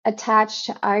attached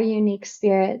to our unique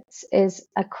spirits is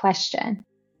a question.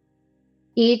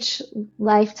 Each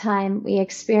lifetime we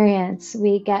experience,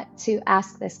 we get to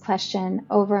ask this question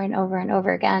over and over and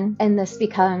over again. And this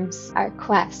becomes our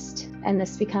quest. And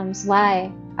this becomes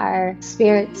why our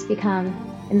spirits become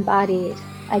embodied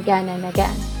again and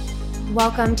again.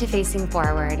 Welcome to Facing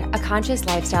Forward, a conscious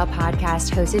lifestyle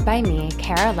podcast hosted by me,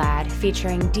 Kara Ladd,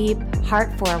 featuring deep,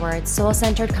 heart-forward,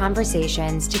 soul-centered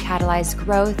conversations to catalyze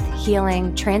growth,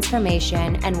 healing,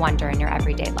 transformation, and wonder in your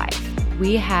everyday life.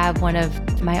 We have one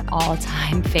of my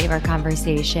all-time favorite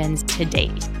conversations to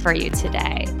date for you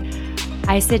today.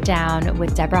 I sit down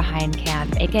with Deborah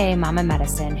Hanekamp, aka Mama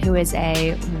Medicine, who is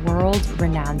a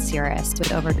world-renowned seerist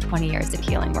with over 20 years of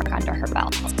healing work under her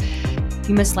belt.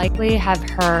 You most likely have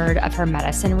heard of her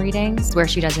medicine readings, where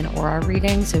she does an aura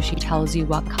reading, so she tells you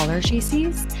what color she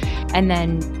sees, and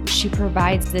then she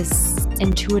provides this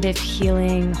intuitive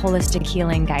healing, holistic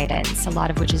healing guidance, a lot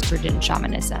of which is rooted in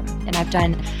shamanism. And I've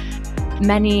done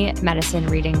many medicine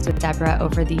readings with Deborah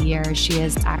over the years. She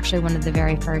is actually one of the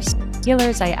very first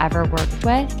healers I ever worked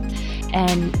with,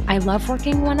 and I love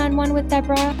working one-on-one with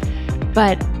Deborah,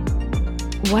 but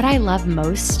what I love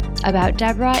most about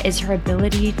Deborah is her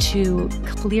ability to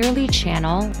clearly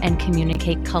channel and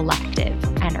communicate collective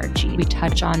energy. We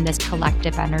touch on this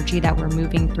collective energy that we're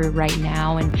moving through right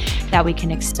now and that we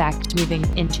can expect moving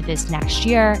into this next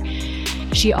year.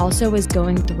 She also is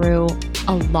going through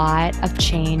a lot of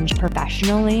change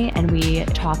professionally, and we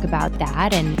talk about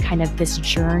that and kind of this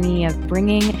journey of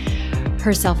bringing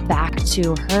herself back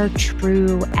to her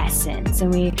true essence.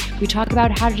 And we talk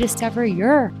about how to discover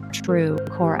your true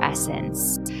core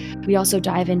essence. We also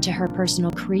dive into her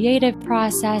personal creative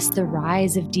process, the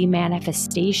rise of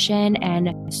demanifestation,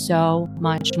 and so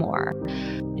much more.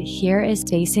 Here is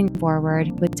Facing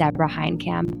Forward with Deborah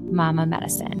Hanekamp, Mama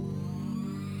Medicine.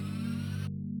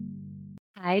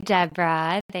 Hi,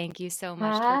 Deborah. Thank you so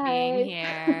much for being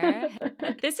here.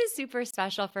 This is super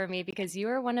special for me because you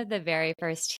are one of the very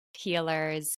first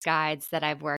healers, guides that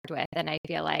I've worked with. And I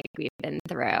feel like we've been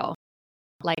through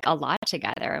like a lot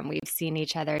together and we've seen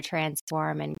each other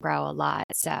transform and grow a lot.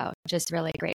 So just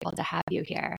really grateful to have you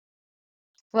here.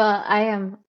 Well, I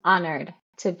am honored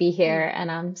to be here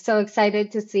and I'm so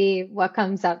excited to see what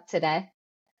comes up today.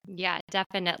 Yeah,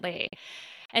 definitely.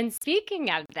 And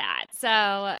speaking of that,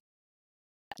 so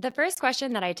the first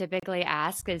question that I typically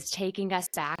ask is taking us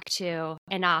back to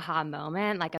an aha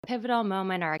moment, like a pivotal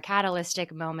moment or a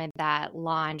catalytic moment that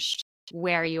launched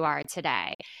where you are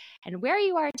today. And where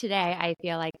you are today, I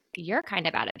feel like you're kind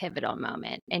of at a pivotal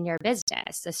moment in your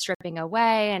business, a stripping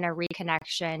away and a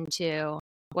reconnection to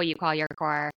what you call your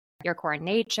core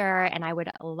nature. And I would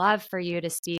love for you to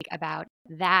speak about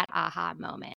that aha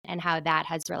moment and how that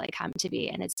has really come to be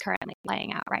and it's currently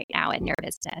playing out right now in your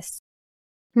business.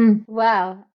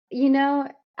 Wow.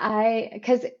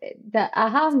 Because the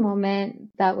aha moment,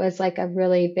 that was like a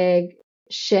really big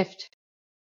shift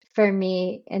for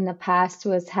me in the past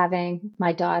was having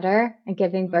my daughter and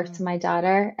giving birth to my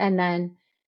daughter. And then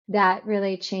that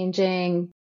really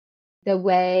changing the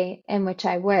way in which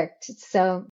I worked.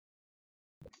 So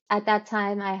at that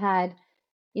time I had,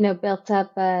 built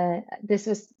up this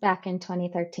was back in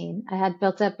 2013. I had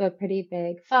built up a pretty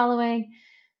big following.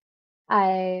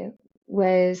 I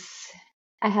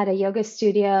had a yoga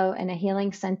studio and a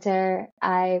healing center.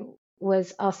 I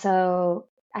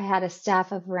had a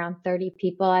staff of around 30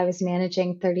 people. I was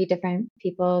managing 30 different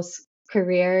people's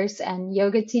careers, and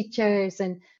yoga teachers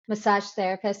and massage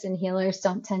therapists and healers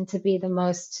don't tend to be the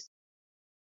most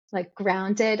like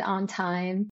grounded, on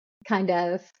time, kind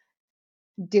of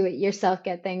do it yourself,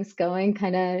 get things going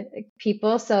kind of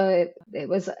people. So it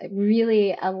was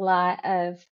really a lot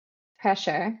of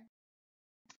pressure.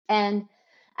 And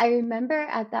I remember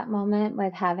at that moment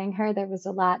with having her, there was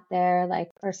a lot there. Like,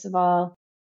 first of all,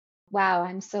 wow,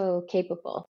 I'm so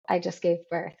capable. I just gave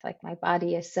birth. Like, my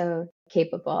body is so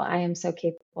capable. I am so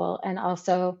capable. And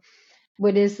also,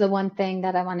 what is the one thing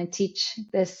that I want to teach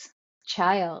this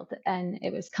child? And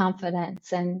it was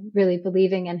confidence and really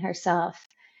believing in herself.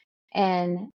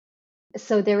 And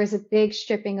so there was a big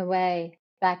stripping away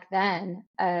back then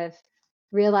of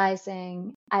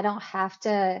realizing I don't have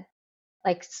to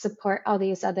like support all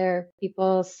these other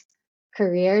people's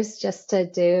careers just to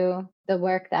do the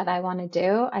work that I want to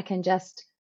do. I can just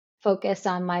focus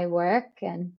on my work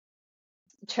and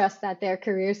trust that their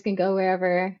careers can go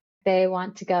wherever they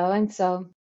want to go. And so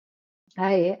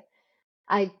I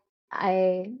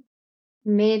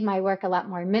made my work a lot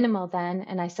more minimal then.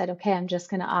 And I said, okay, I'm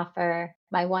just going to offer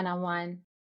my one-on-one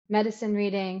medicine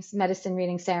reading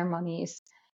ceremonies,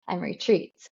 and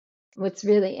retreats. What's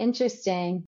really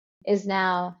interesting is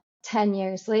now 10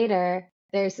 years later,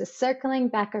 there's a circling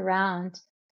back around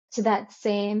to that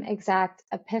same exact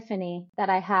epiphany that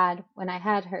I had when I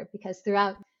had her, because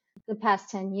throughout the past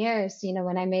 10 years,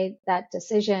 when I made that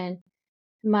decision,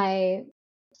 my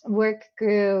work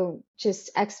grew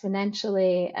just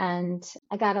exponentially, and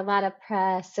I got a lot of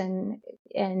press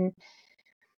and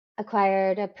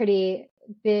acquired a pretty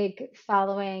big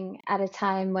following at a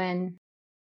time when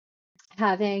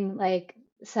having like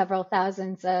several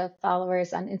thousands of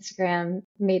followers on Instagram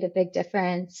made a big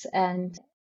difference. And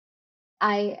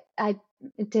I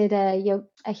did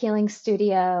a healing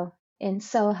studio in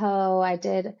Soho. I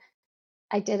did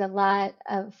a lot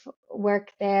of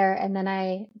work there, and then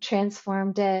I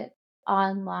transformed it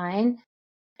online.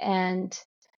 And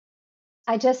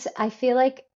I feel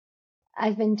like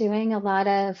I've been doing a lot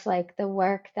of like the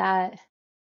work that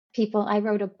I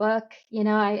wrote a book,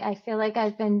 I feel like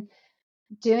I've been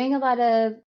doing a lot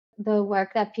of the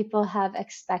work that people have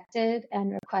expected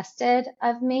and requested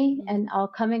of me, and all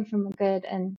coming from a good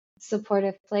and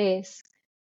supportive place.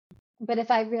 But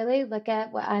if I really look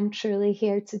at what I'm truly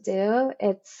here to do,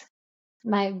 it's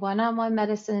my one-on-one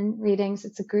medicine readings,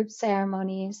 it's a group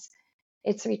ceremonies,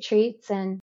 it's retreats,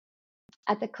 and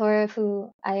at the core of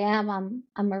who I am,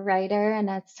 I'm a writer, and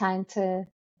it's time to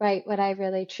write what I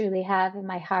really truly have in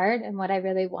my heart and what I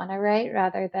really want to write,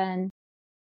 rather than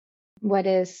what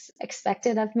is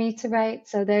expected of me to write.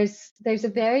 So there's a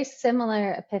very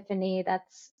similar epiphany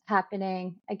that's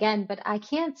happening again, but I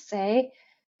can't say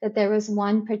that there was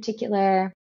one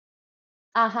particular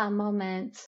aha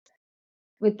moment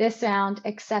with this round,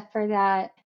 except for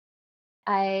that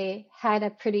I had a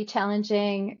pretty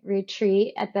challenging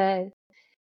retreat at the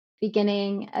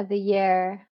beginning of the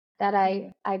year that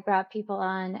I brought people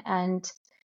on. And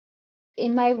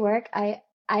in my work, I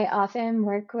often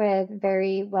work with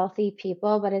very wealthy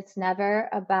people, but it's never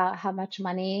about how much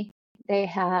money they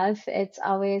have. It's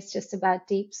always just about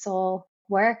deep soul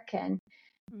work and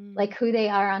like who they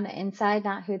are on the inside,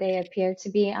 not who they appear to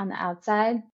be on the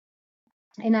outside.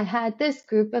 And I had this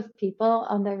group of people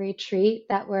on the retreat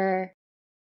that were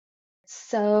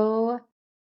so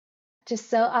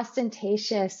just so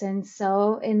ostentatious and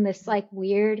so in this like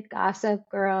weird gossip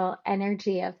girl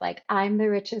energy of like, I'm the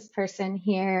richest person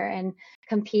here, and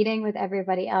competing with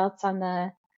everybody else on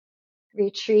the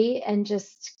retreat, and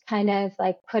just kind of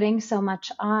like putting so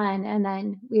much on. And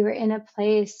then we were in a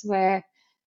place where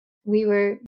we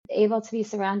were able to be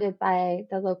surrounded by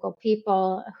the local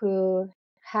people who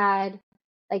had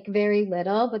like very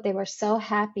little, but they were so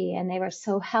happy and they were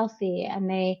so healthy, and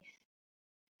they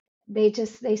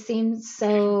seemed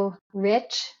so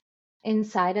rich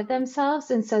inside of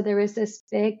themselves. And so there was this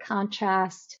big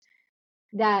contrast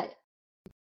that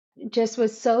just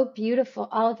was so beautiful.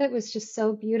 All of it was just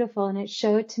so beautiful. And it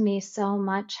showed to me so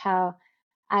much how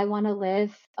I want to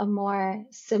live a more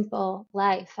simple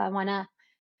life. I want to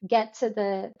get to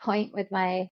the point with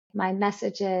my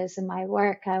messages and my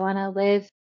work. I want to live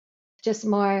just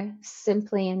more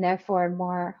simply and therefore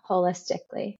more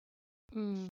holistically.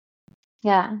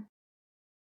 Yeah.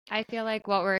 I feel like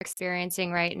what we're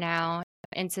experiencing right now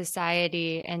in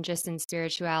society and just in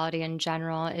spirituality in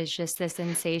general is just this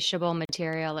insatiable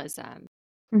materialism.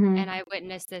 Mm-hmm. And I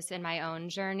witnessed this in my own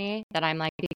journey that I'm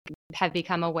like have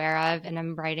become aware of and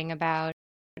I'm writing about,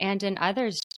 and in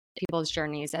others people's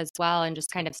journeys as well, and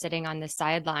just kind of sitting on the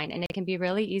sideline. And it can be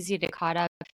really easy to get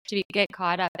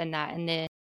caught up in that, in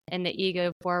the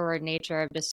ego forward nature of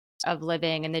just of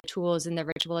living, and the tools and the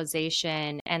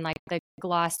ritualization and like the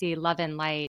glossy love and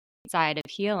light side of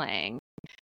healing.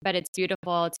 But it's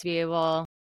beautiful to be able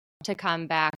to come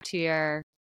back to your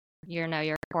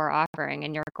core offering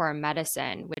and your core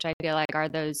medicine, which I feel like are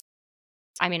those.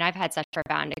 I mean, I've had such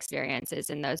profound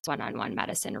experiences in those one-on-one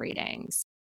medicine readings.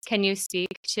 Can you speak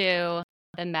to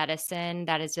the medicine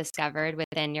that is discovered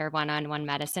within your one-on-one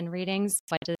medicine readings?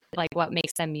 What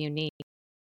makes them unique?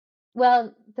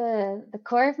 Well, the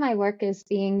core of my work is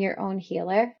being your own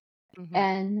healer. Mm-hmm.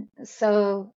 And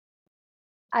so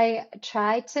I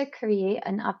try to create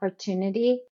an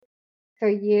opportunity for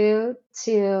you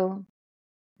to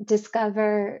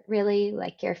discover really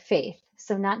like your faith.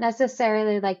 So not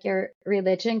necessarily like your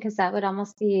religion, because that would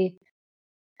almost be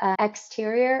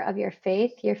exterior of your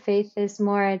faith. Your faith is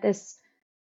more this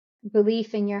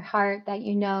belief in your heart that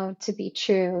you know to be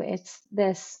true. It's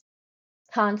this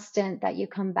constant that you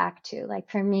come back to.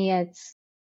 Like for me, it's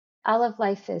all of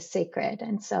life is sacred.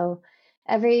 And so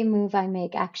every move I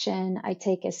make, action I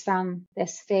take is from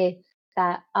this faith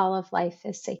that all of life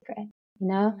is sacred, you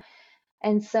know?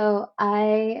 And so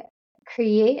I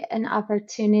create an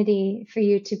opportunity for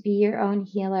you to be your own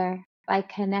healer by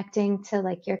connecting to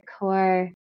like your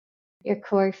core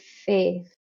faith.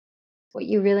 what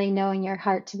you really know in your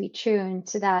heart to be true, and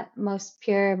to that most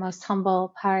pure, most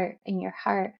humble part in your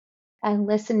heart, and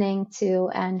listening to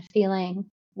and feeling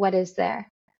what is there.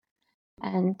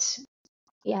 And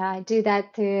yeah, I do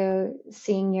that through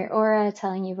seeing your aura,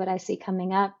 telling you what I see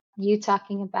coming up, you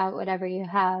talking about whatever you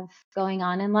have going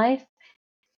on in life,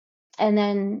 and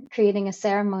then creating a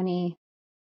ceremony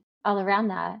all around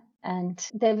that. And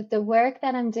the work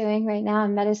that I'm doing right now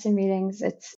in medicine readings,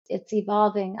 it's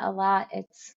evolving a lot.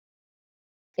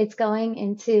 It's going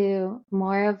into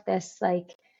more of this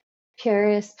like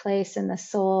purest place in the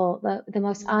soul, the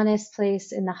most honest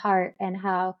place in the heart, and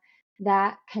how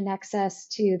that connects us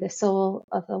to the soul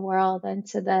of the world and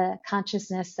to the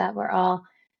consciousness that we're all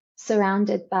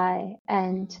surrounded by,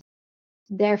 and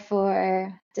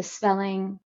therefore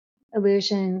dispelling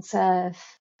illusions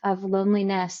of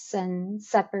loneliness and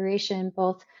separation,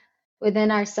 both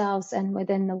within ourselves and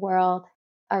within the world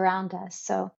around us.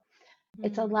 So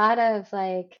it's a lot of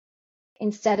like,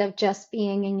 instead of just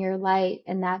being in your light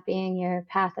and that being your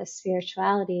path of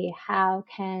spirituality, how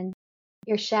can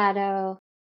your shadow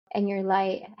and your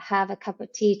light have a cup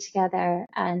of tea together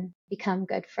and become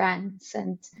good friends?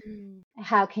 And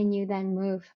how can you then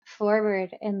move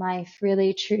forward in life,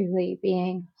 really truly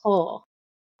being whole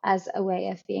as a way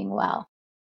of being well?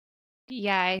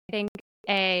 Yeah, I think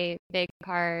a big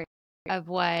part of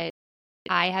what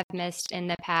I have missed in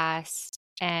the past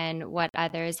and what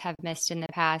others have missed in the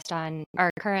past on or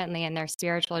currently in their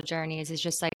spiritual journeys is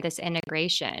just like this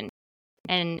integration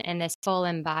and this full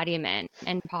embodiment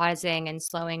and pausing and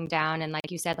slowing down and,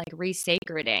 like you said, like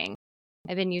resacreding.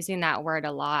 I've been using that word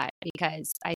a lot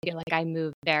because I feel like I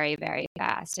move very, very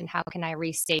fast. And how can I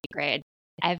resacred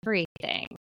everything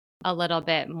a little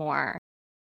bit more?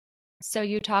 So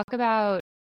you talk about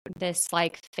this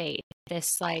like faith,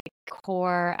 this like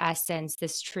core essence,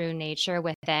 this true nature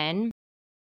within.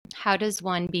 How does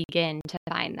one begin to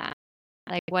find that?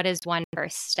 Like, what is one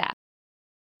first step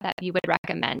that you would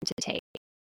recommend to take?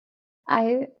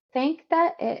 I think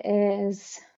that it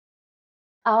is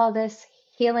all this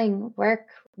healing work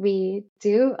we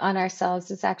do on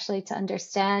ourselves is actually to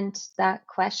understand that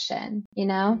question, you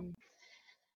know?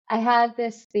 I have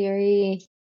this theory,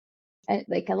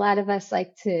 like a lot of us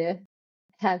like to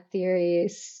have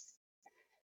theories,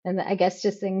 and I guess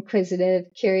just the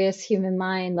inquisitive, curious human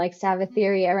mind likes to have a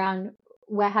theory around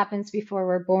what happens before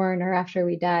we're born or after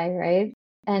we die, right?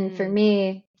 And for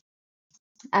me,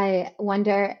 I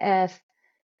wonder if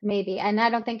maybe, and I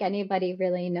don't think anybody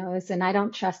really knows, and I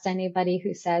don't trust anybody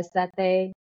who says that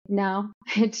they know.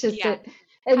 It's just Yeah.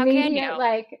 an How can immediate, you?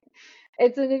 like,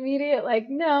 it's an immediate, like,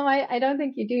 no, I don't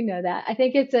think you do know that. I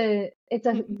think it's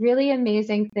a really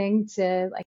amazing thing to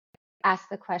like ask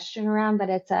the question around, but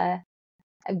it's a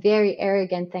very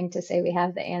arrogant thing to say we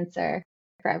have the answer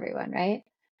for everyone, right?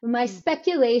 My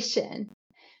speculation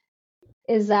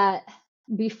is that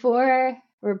before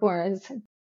we're born,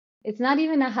 it's not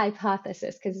even a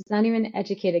hypothesis because it's not even an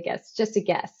educated guess, it's just a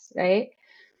guess, right?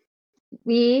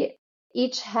 We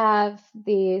each have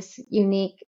these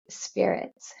unique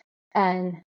spirits,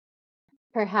 and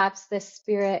perhaps this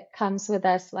spirit comes with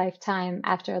us lifetime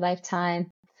after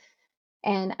lifetime.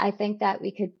 And I think that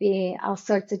we could be all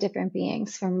sorts of different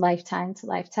beings from lifetime to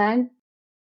lifetime.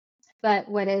 But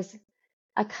what is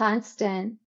a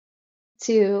constant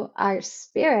to our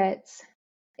spirits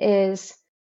is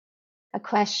a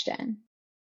question.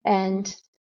 And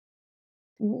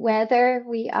whether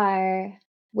we are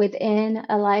within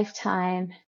a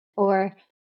lifetime or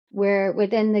we're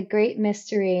within the great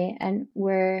mystery and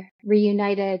we're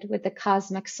reunited with the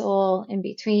cosmic soul in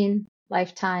between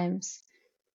lifetimes,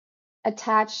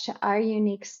 attached to our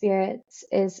unique spirits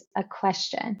is a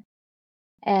question.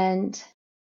 And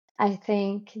I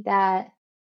think that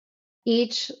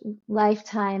each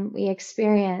lifetime we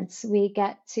experience, we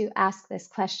get to ask this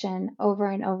question over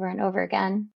and over and over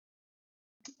again.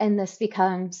 And this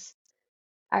becomes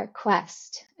our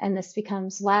quest. And this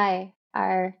becomes why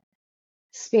our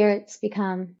spirits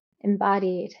become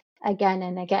embodied again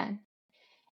and again.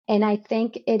 And I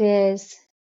think it is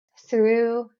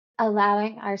through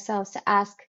allowing ourselves to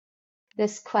ask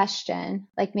this question,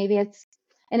 like maybe it's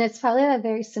probably a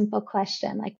very simple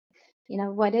question, like, you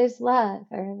know, what is love,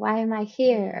 or why am I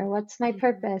here, or what's my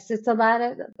purpose? It's a lot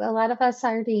of us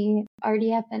already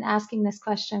have been asking this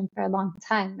question for a long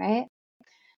time, right?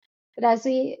 But as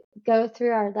we go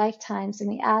through our lifetimes and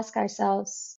we ask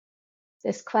ourselves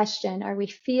this question, or we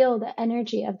feel the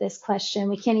energy of this question,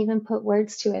 we can't even put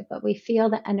words to it, but we feel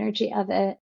the energy of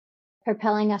it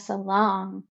propelling us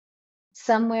along.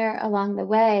 Somewhere along the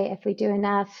way, if we do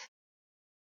enough,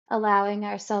 allowing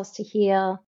ourselves to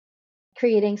heal,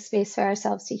 creating space for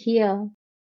ourselves to heal,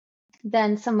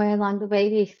 then somewhere along the way,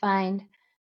 we find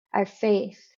our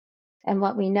faith and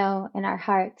what we know in our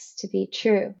hearts to be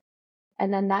true.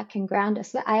 And then that can ground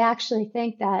us. But I actually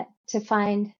think that to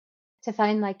find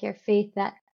like your faith,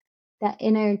 that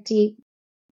inner deep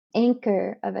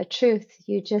anchor of a truth,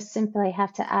 you just simply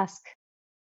have to ask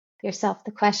yourself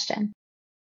the question.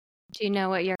 Do you know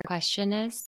what your question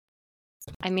is?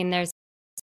 I mean, I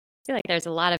feel like there's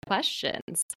a lot of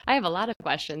questions. I have a lot of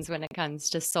questions when it comes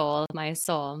to soul, my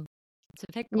soul. To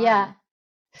pick Yeah. one,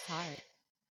 it's hard.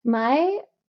 My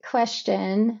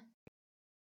question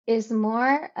is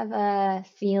more of a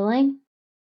feeling.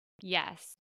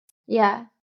 Yes, Yeah.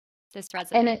 this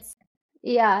And resonates.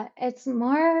 it's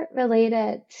more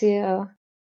related to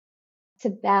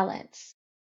balance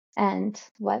and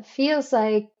what feels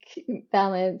like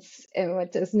balance and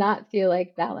what does not feel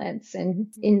like balance,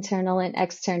 and internal and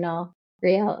external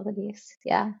realities.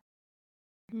 Yeah.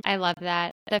 I love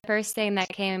that. The first thing that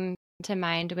came to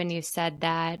mind when you said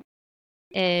that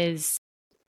is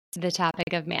the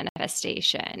topic of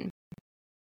manifestation,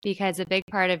 because a big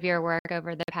part of your work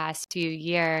over the past few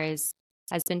years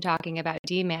has been talking about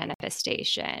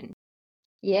demanifestation.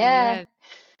 And Yeah.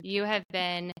 you have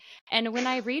been, and when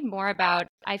I read more about,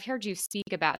 I've heard you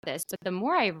speak about this, but the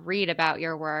more I read about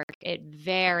your work, it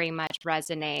very much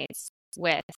resonates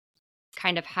with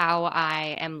kind of how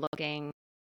I am looking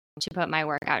to put my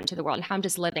work out into the world and how I'm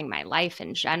just living my life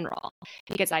in general,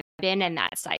 because I've been in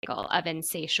that cycle of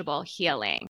insatiable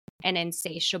healing and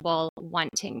insatiable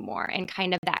wanting more and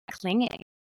kind of that clinging.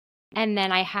 And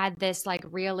then I had this like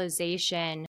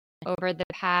realization over the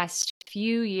past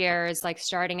few years, like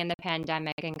starting in the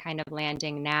pandemic and kind of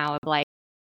landing now, of like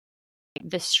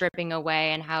the stripping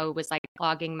away and how it was like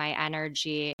clogging my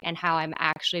energy, and how I'm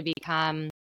actually become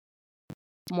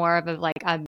more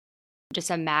of just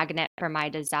a magnet for my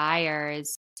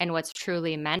desires and what's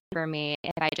truly meant for me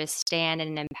if I just stand in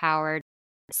an empowered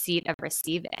seat of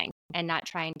receiving and not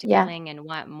trying to Yeah. cling and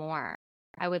want more.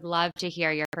 I would love to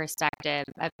hear your perspective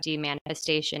of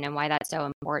demanifestation and why that's so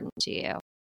important to you.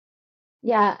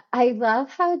 Yeah. I love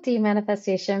how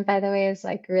demanifestation, by the way, is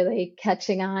like really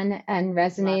catching on and Love it.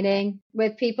 resonating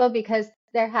with people, because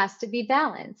there has to be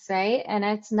balance, right? And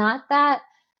it's not that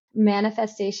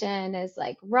manifestation is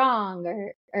like wrong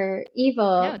or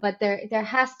evil, No, but there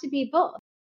has to be both.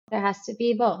 There has to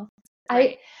be both. I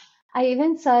right. I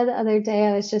even saw the other day,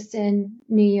 I was just in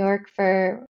New York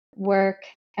for work,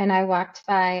 and I walked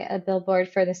by a billboard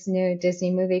for this new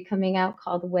Disney movie coming out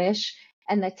called Wish.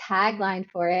 And the tagline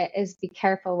for it is "Be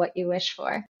careful what you wish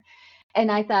for."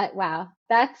 And I thought, wow,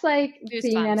 that's like the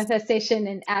Goosebumps. manifestation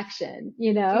in action,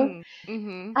 you know?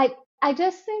 Mm, mm-hmm. I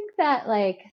just think that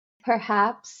like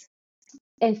perhaps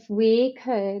if we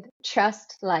could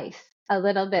trust life a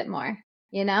little bit more,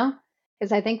 you know?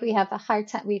 Because I think we have a hard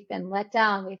time. We've been let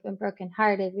down. We've been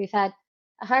brokenhearted. We've had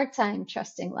a hard time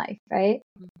trusting life, right?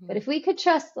 But Mm-hmm. if we could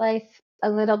trust life a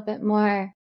little bit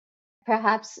more,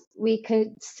 perhaps we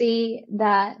could see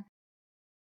that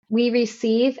we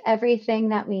receive everything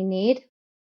that we need.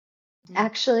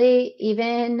 Actually,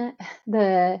 even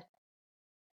the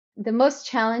most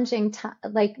challenging time,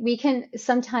 like we can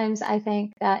sometimes, I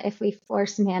think that if we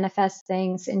force manifest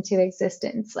things into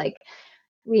existence, like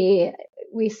we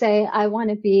say, I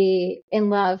want to be in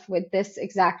love with this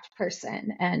exact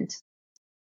person, and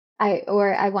I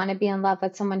want to be in love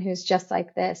with someone who's just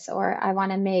like this, or I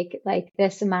want to make like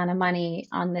this amount of money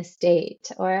on this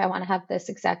date, or I want to have this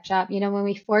exact job. You know, when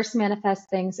we force manifest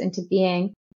things into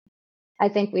being, I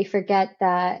think we forget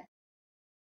that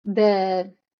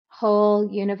the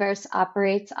whole universe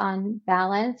operates on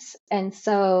balance. And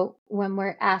so when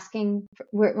we're asking,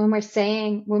 when we're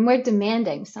saying, when we're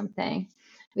demanding something,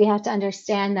 we have to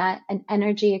understand that an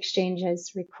energy exchange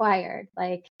is required.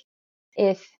 Like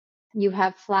if you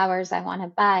have flowers I want to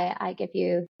buy, I give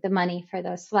you the money for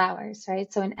those flowers,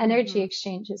 right? So an energy Mm-hmm.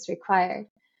 exchange is required.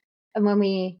 And when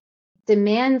we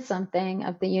demand something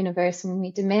of the universe, when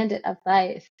we demand it of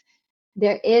life,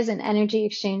 there is an energy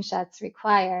exchange that's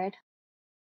required,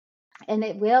 and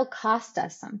it will cost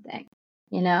us something,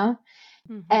 you know?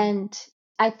 Mm-hmm. And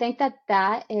I think that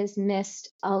that is missed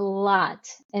a lot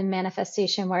in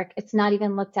manifestation work. It's not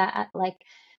even looked at like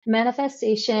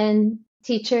manifestation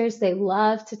teachers. They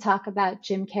love to talk about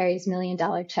Jim Carrey's $1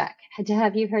 million check.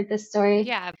 Have you heard this story?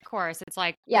 Yeah, of course. It's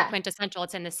like the Yeah. quintessential,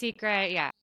 it's in The Secret.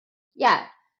 Yeah. Yeah.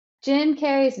 Jim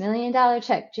Carrey's $1 million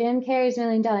check, Jim Carrey's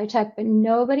 $1 million check. But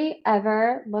nobody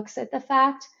ever looks at the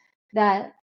fact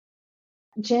that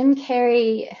Jim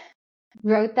Carrey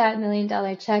wrote that $1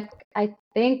 million check, I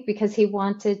think, because he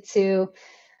wanted to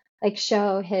like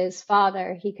show his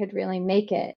father he could really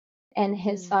make it. And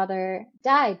his father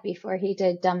died before he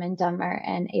did Dumb and Dumber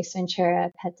and Ace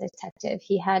Ventura, Pet Detective.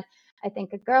 He had, I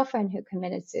think, a girlfriend who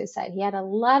committed suicide. He had a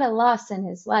lot of loss in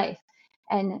his life.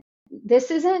 And this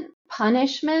isn't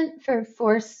punishment for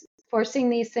forcing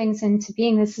these things into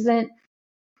being. This isn't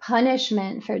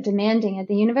punishment for demanding it.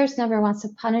 The universe never wants to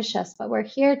punish us, but we're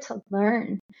here to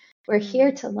learn. We're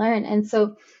here to learn. And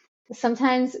so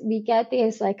sometimes we get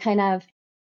these like kind of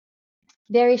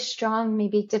very strong,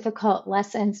 maybe difficult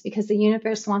lessons because the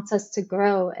universe wants us to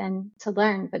grow and to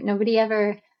learn, but nobody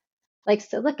ever likes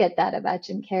to look at that about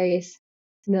Jim Carrey's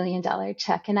 $1 million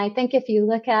check. And I think if you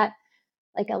look at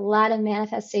like a lot of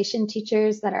manifestation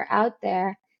teachers that are out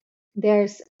there,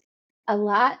 there's a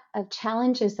lot of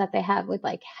challenges that they have with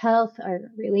like health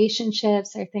or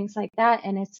relationships or things like that.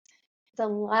 And it's a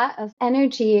lot of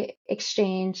energy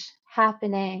exchange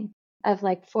happening of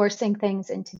like forcing things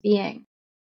into being.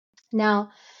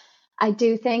 Now, I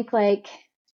do think like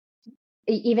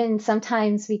even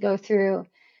sometimes we go through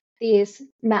these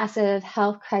massive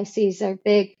health crises or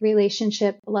big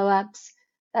relationship blowups.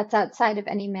 That's outside of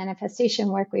any manifestation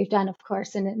work we've done, of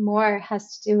course, and it more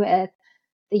has to do with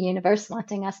the universe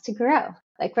wanting us to grow.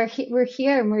 Like we're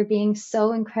here and we're being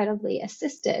so incredibly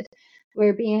assisted.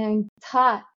 We're being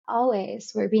taught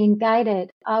always. We're being guided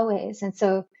always. And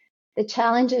so the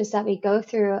challenges that we go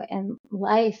through in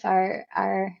life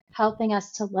are helping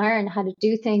us to learn how to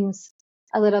do things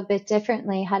a little bit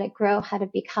differently, how to grow, how to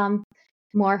become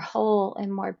more whole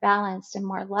and more balanced and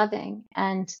more loving.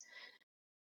 And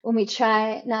when we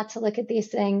try not to look at these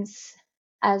things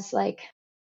as like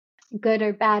good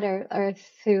or bad or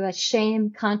through a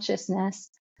shame consciousness,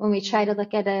 when we try to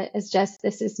look at it as just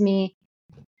this is me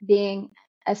being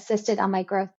assisted on my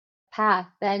growth path,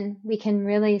 then we can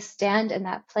really stand in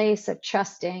that place of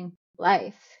trusting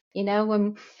life. You know,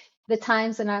 when the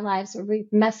times in our lives where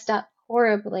we've messed up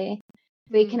horribly,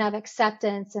 we can have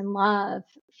acceptance and love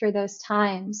for those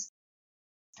times.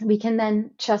 We can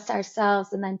then trust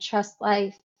ourselves and then trust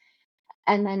life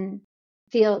and then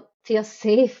feel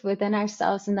safe within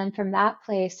ourselves. And then from that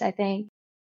place, I think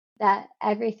that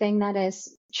everything that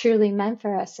is truly meant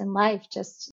for us in life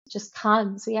just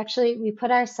comes. We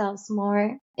put ourselves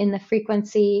more in the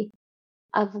frequency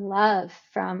of love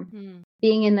from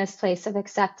being in this place of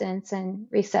acceptance and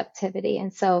receptivity.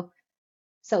 And so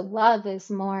love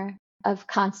is more of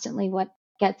constantly what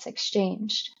gets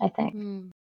exchanged, I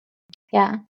think.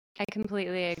 Yeah. I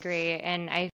completely agree. And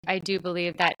I do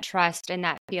believe that trust and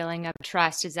that feeling of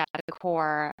trust is at the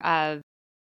core of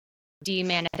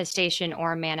demanifestation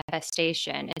or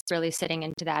manifestation. It's really sitting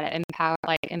into that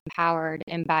empowered,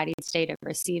 embodied state of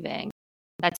receiving.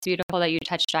 That's beautiful that you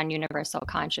touched on universal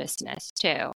consciousness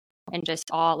too. And just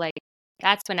all like,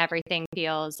 that's when everything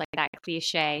feels like that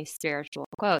cliche spiritual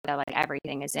quote that like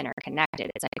everything is interconnected.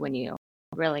 It's like when you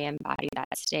really embody that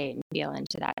state and feel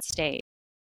into that state.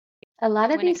 A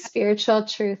lot of these spiritual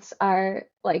truths are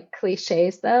like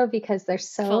cliches though, because they're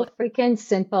so freaking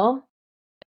simple.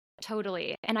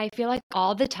 Totally. And I feel like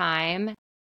all the time,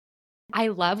 I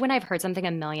love when I've heard something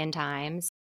a million times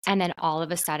and then all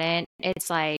of a sudden it's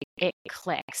like it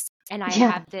clicks and I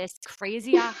have this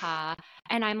crazy aha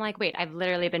and I'm like, wait, I've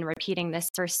literally been repeating this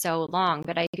for so long.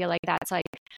 But I feel like that's like,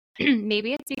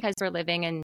 maybe it's because we're living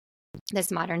in this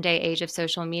modern day age of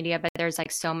social media, but there's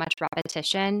like so much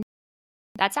repetition.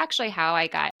 That's actually how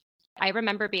I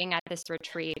remember being at this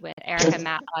retreat with Erica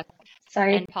Matlock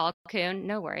and Paul Kuhn,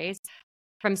 no worries,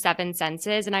 from Seven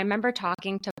Senses. And I remember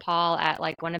talking to Paul at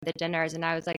like one of the dinners and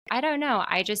I was like, I don't know.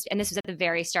 And this was at the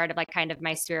very start of like kind of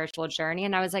my spiritual journey.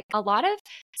 And I was like, a lot of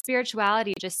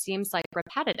spirituality just seems like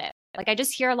repetitive. Like I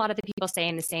just hear a lot of the people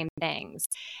saying the same things.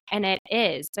 And it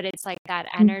is, but it's like that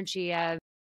energy of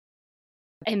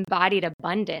embodied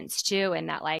abundance too. And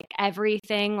that like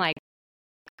everything, like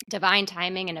divine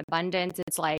timing and abundance,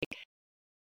 it's like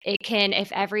it can,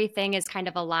 if everything is kind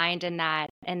of aligned in that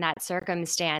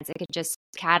circumstance, it could just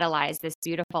catalyze this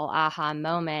beautiful aha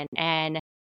moment. And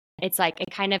it's like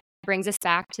it kind of brings us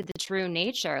back to the true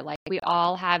nature. Like we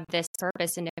all have this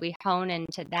purpose, and if we hone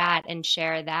into that and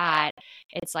share that,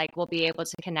 it's like we'll be able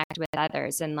to connect with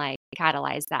others and like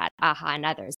catalyze that aha in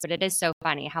others. But it is so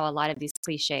funny how a lot of these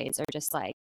cliches are just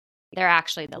like they're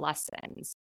actually the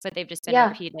lessons, but they've just been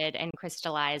repeated and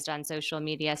crystallized on social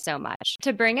media so much.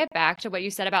 To bring it back to what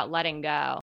you said about letting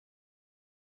go,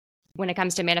 when it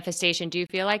comes to manifestation, do you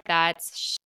feel like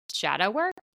that's shadow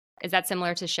work? Is that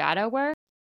similar to shadow work?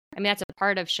 I mean, that's a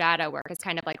part of shadow work. It's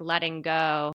kind of like letting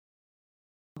go.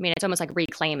 I mean, it's almost like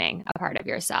reclaiming a part of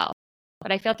yourself.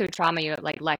 But I feel through trauma, you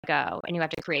like let go and you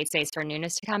have to create space for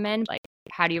newness to come in. Like,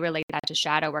 how do you relate that to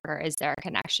shadow work, or is there a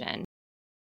connection?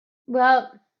 Well,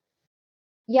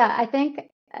 yeah, I think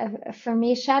For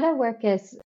me, shadow work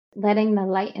is letting the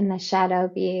light and the shadow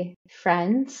be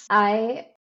friends. I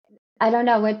don't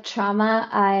know, with trauma,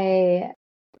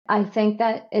 I think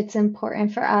that it's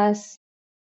important for us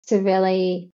to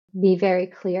really be very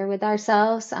clear with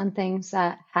ourselves on things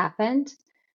that happened.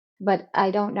 But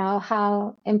I don't know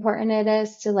how important it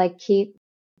is to like keep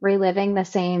reliving the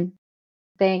same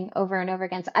thing over and over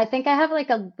again. So I think I have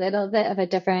like a little bit of a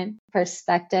different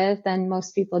perspective than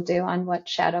most people do on what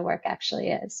shadow work actually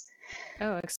is.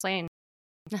 Oh, explain.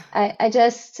 I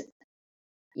just,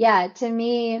 yeah, to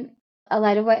me, a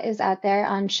lot of what is out there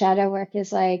on shadow work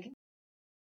is like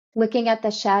looking at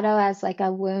the shadow as like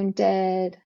a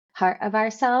wounded part of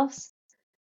ourselves.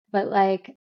 But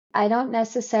like, I don't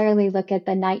necessarily look at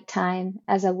the nighttime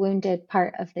as a wounded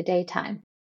part of the daytime,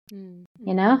 you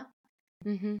Mm-hmm. know?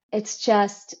 Mm-hmm. It's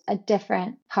just a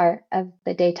different part of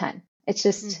the daytime. It's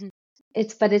just, Mm-hmm.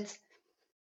 but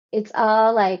it's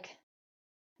all like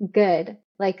good.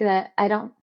 Like that, I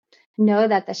don't know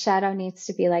that the shadow needs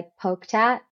to be like poked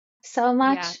at so Yeah.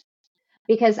 much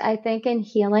because I think in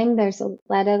healing, there's a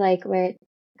lot of like where it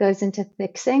goes into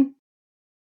fixing.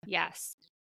 Yes.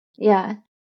 Yeah.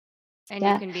 And you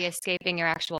Yeah. can be escaping your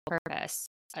actual purpose,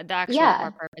 the actual core Yeah.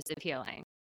 purpose of healing.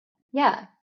 Yeah.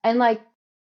 And like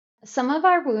some of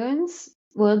our wounds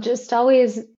will just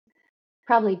always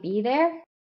probably be there.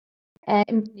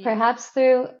 And Yeah. perhaps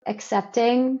through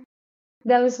accepting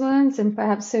those wounds and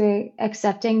perhaps through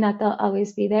accepting that they'll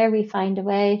always be there, we find a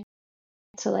way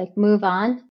to like move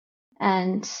on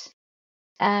and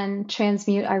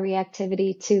transmute our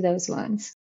reactivity to those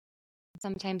wounds.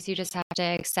 Sometimes you just have to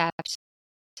accept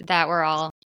that we're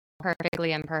all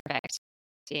perfectly imperfect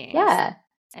beings. Yeah.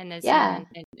 And this Yeah.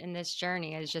 human in this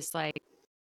journey is just like,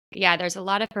 yeah, there's a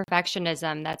lot of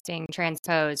perfectionism that's being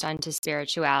transposed onto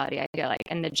spirituality, I feel like,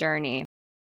 in the journey.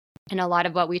 And a lot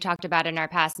of what we talked about in our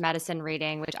past medicine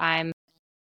reading, which I'm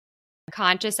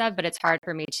conscious of, but it's hard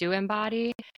for me to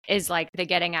embody, is like the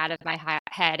getting out of my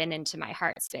head and into my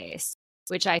heart space,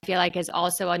 which I feel like is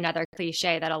also another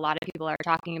cliche that a lot of people are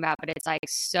talking about, but it's like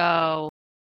so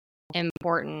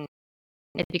important.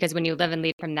 It's because when you live and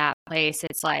lead from that place,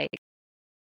 it's like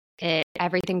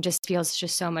everything just feels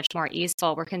just so much more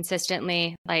easeful. We're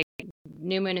consistently like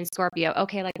new moon in Scorpio.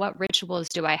 Okay, like what rituals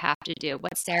do I have to do?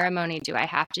 What ceremony do I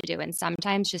have to do? And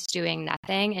sometimes just doing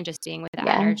nothing and just being with the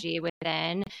Yeah. energy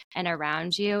within and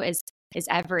around you is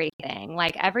everything.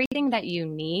 Like everything that you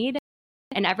need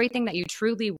and everything that you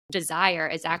truly desire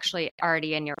is actually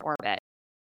already in your orbit.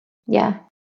 Yeah.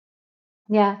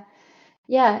 Yeah.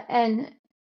 Yeah. And,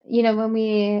 you know, when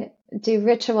we do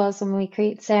rituals, when we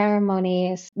create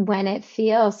ceremonies, when it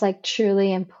feels like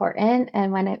truly important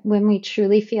and when we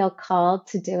truly feel called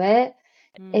to do it,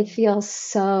 it Mm. feels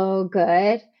so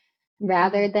good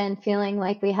rather Mm. than feeling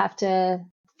like we have to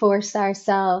force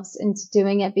ourselves into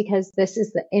doing it because this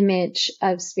is the image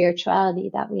of spirituality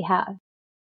that we have.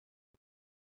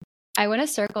 I want to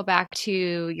circle back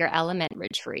to your element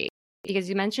retreat because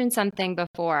you mentioned something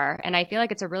before, and I feel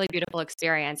like it's a really beautiful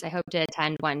experience. I hope to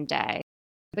attend one day.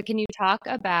 But can you talk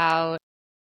about,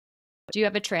 do you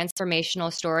have a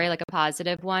transformational story, like a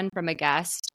positive one from a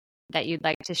guest that you'd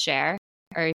like to share?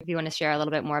 Or if you want to share a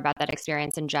little bit more about that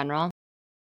experience in general?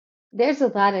 There's a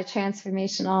lot of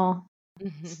transformational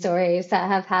stories that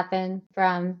have happened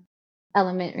from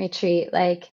element retreat.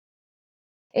 Like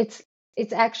it's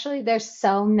it's actually there's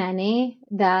so many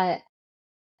that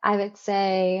I would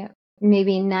say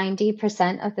maybe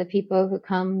 90% of the people who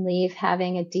come leave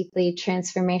having a deeply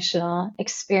transformational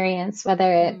experience,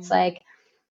 whether it's Mm. like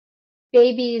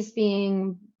babies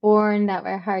being born that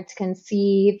were hard to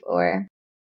conceive, or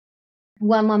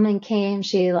one woman came,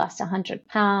 she lost 100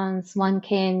 pounds. One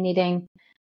came needing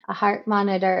a heart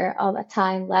monitor all the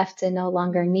time, left and no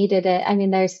longer Mm. needed it. I mean,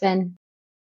 there's been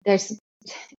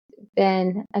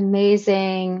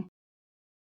amazing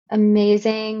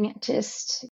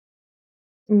just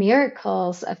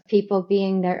miracles of people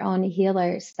being their own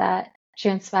healers that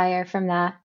transpire from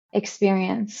that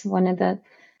experience. One of the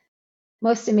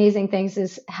most amazing things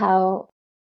is how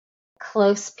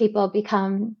close people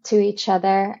become to each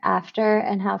other after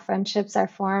and how friendships are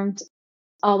formed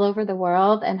all over the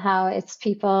world and how it's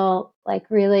people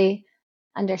like really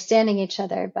understanding each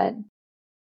other. But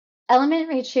Element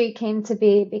Retreat came to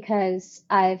be because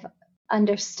I've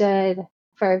understood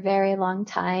for a very long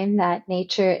time that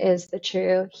nature is the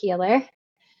true healer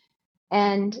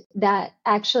and that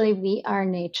actually we are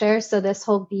nature. So this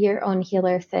whole be your own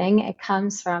healer thing, it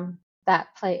comes from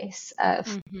that place of,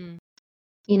 Mm-hmm.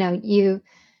 you know, you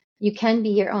can be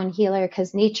your own healer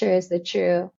because nature is the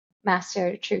true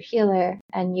master, true healer,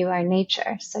 and you are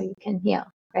nature, so you can heal,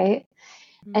 right?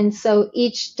 And so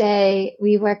each day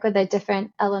we work with a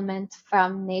different element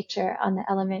from nature on the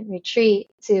element retreat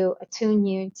to attune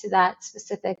you to that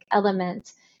specific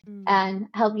element and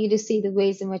help you to see the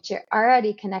ways in which you're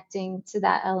already connecting to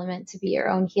that element to be your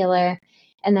own healer,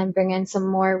 and then bring in some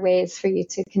more ways for you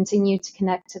to continue to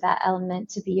connect to that element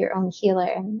to be your own healer.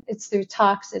 And it's through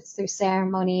talks, it's through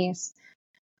ceremonies.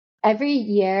 Every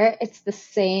year, it's the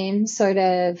same sort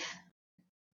of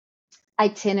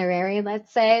itinerary,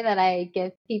 let's say, that I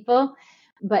give people.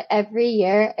 But every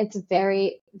year, it's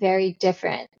very, very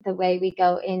different the way we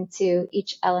go into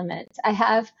each element. I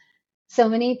have so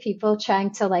many people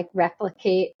trying to like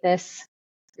replicate this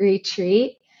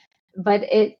retreat, but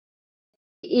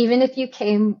even if you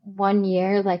came one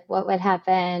year, like what would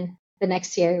happen the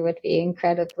next year would be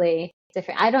incredibly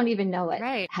different. I don't even know what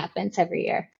Right. happens every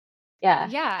year. Yeah.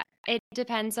 Yeah. It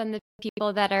depends on the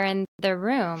people that are in the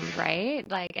room, right?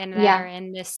 Like, and that are Yeah.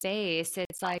 in the space.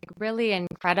 It's like really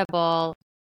incredible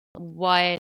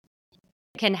what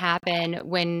can happen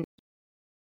when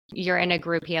you're in a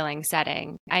group healing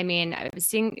setting. I mean,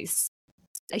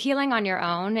 healing on your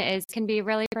own can be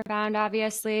really profound,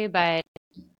 obviously, but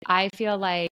I feel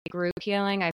like group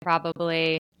healing, I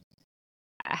probably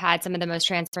had some of the most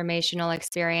transformational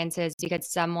experiences because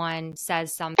someone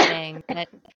says something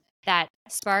that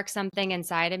sparks something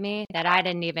inside of me that I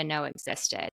didn't even know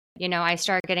existed. You know, I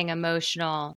start getting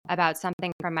emotional about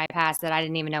something from my past that I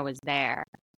didn't even know was there.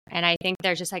 And I think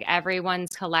there's just like everyone's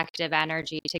collective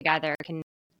energy together can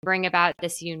bring about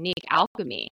this unique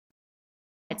alchemy.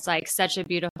 It's like such a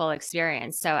beautiful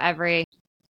experience. So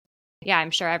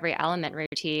I'm sure every element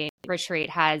retreat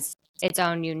has its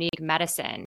own unique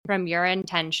medicine from your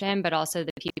intention, but also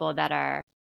the people that are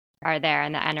there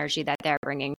and the energy that they're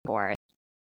bringing forth.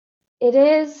 It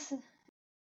is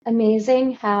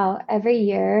amazing how every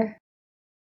year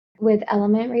with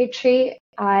element retreat,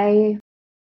 I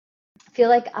feel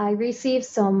like I receive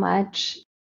so much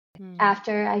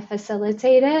after I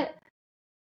facilitate it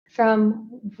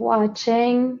from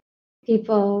watching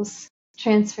people's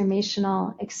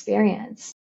transformational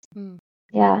experience.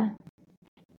 Yeah.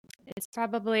 It's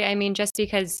probably, I mean, just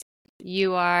because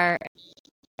you are,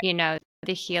 you know,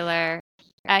 a healer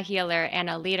and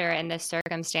a leader in this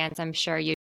circumstance, I'm sure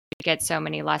you get so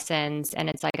many lessons, and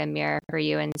it's like a mirror for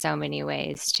you in so many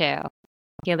ways too.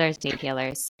 Healers need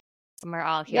healers. And we're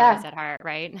all healers at heart,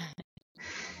 right?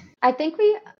 I think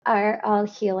we are all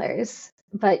healers,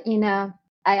 but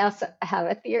I also have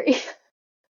a theory.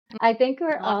 I think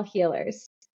we're all healers,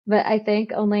 but I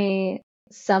think only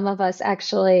some of us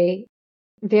actually,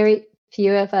 very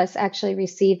few of us actually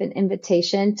receive an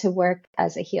invitation to work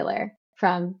as a healer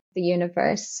from the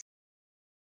universe.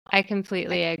 I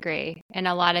completely agree. And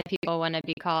a lot of people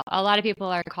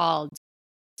are called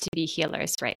to be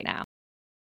healers right now,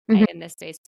 right, in this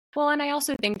space. Well, and I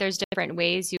also think there's different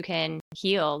ways you can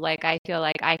heal. Like, I feel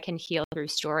like I can heal through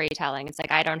storytelling. It's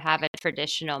like I don't have a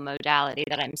traditional modality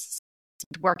that I'm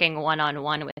working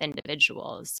one-on-one with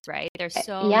individuals, right? There's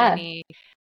so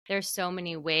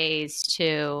many ways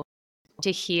to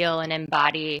heal and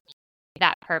embody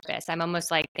that purpose. I'm almost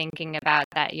like thinking about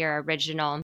that your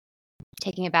original,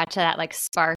 taking it back to that like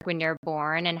spark when you're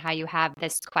born and how you have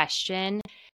this question,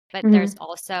 but there's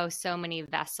also so many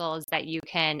vessels that you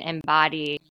can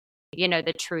embody,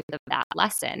 the truth of that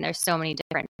lesson. There's so many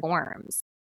different forms.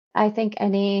 I think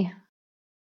any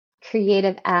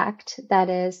creative act that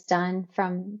is done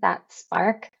from that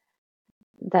spark,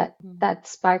 that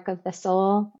spark of the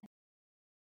soul,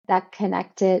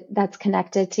 that's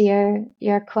connected to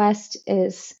your quest,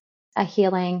 is a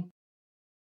healing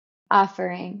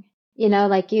offering.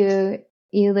 Like you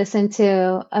listen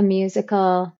to a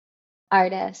musical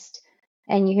artist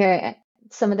and you hear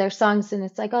some of their songs and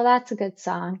it's like, oh, that's a good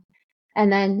song. And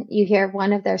then you hear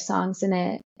one of their songs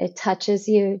and it touches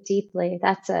you deeply.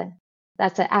 That's an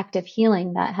act of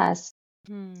healing that has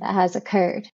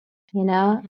occurred,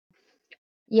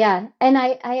 Yeah. And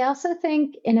I also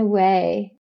think, in a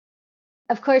way,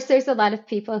 of course, there's a lot of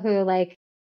people who like,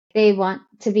 they want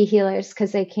to be healers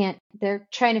because they're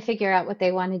trying to figure out what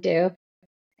they want to do.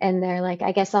 And they're like,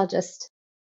 I guess I'll just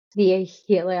be a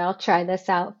healer. I'll try this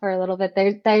out for a little bit.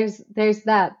 There's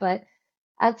that. But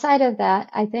outside of that,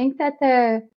 I think that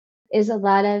there is a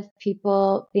lot of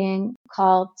people being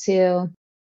called to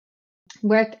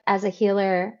work as a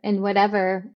healer in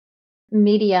whatever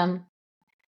medium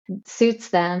suits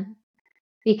them,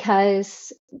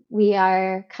 because we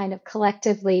are kind of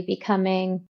collectively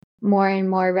becoming more and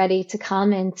more ready to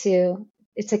come into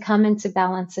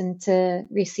balance and to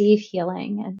receive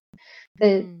healing.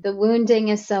 And the wounding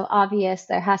is so obvious,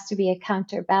 there has to be a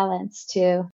counterbalance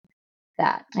to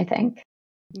that, I think.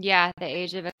 Yeah, the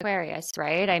age of Aquarius,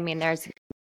 right? I mean, there's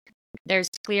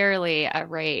clearly a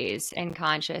raise in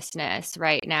consciousness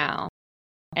right now.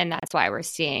 And that's why we're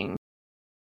seeing,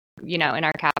 in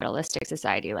our capitalistic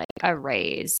society, like a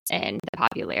raise in the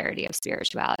popularity of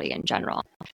spirituality in general.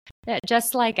 That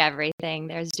just like everything,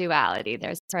 there's duality,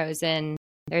 there's pros and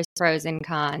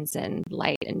cons and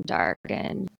light and dark.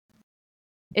 And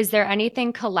is there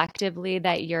anything collectively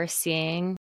that you're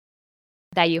seeing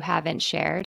that you haven't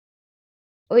shared?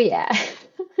 Oh, yeah.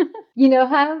 You know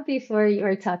how before you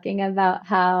were talking about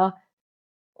how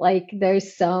like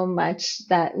there's so much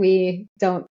that we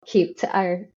don't keep to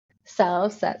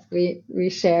ourselves that we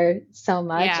share so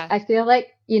much. Yeah. I feel like,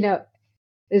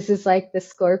 this is like the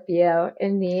Scorpio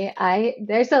in me.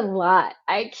 There's a lot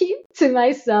I keep to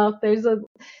myself.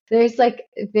 There's like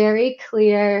very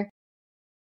clear,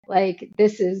 like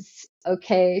this is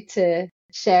okay to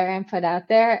share and put out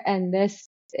there. And this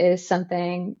is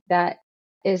something that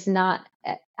is not,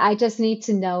 I just need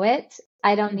to know it.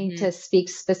 I don't need Mm-hmm. to speak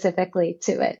specifically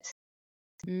to it.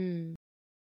 Mm.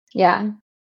 Yeah.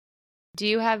 Do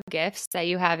you have gifts that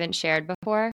you haven't shared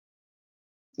before?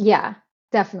 Yeah,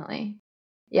 definitely.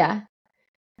 Yeah.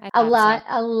 I A thought so. lot,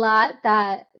 a lot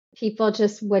that people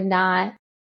just would not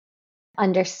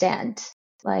understand.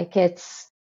 Like it's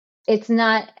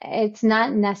not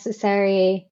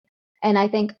necessary. And I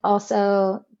think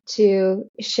also to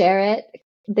share it,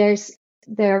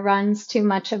 there runs too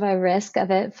much of a risk of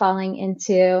it falling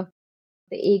into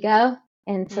the ego,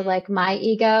 into Mm. like my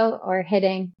ego or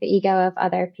hitting the ego of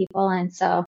other people. And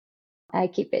so I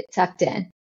keep it tucked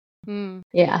in. Mm.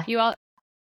 Yeah. You all,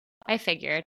 I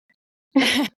figured.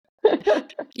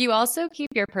 You also keep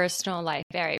your personal life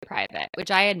very private,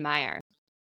 which I admire.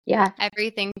 Yeah.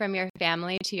 Everything from your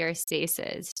family to your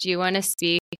spaces. Do you want to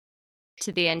speak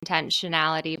to the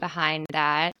intentionality behind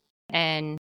that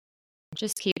and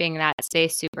just keeping that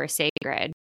space super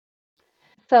sacred?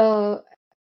 So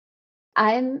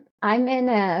I'm in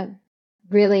a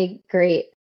really great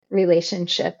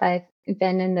relationship. I've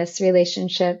been in this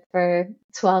relationship for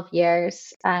 12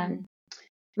 years. Mm.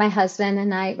 My husband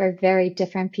and I were very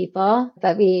different people,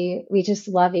 but we just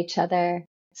love each other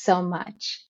so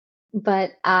much.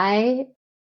 But I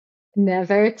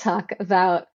never talk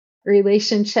about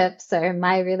relationships or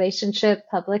my relationship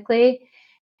publicly.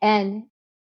 And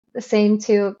the same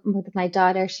too with my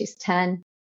daughter. She's 10.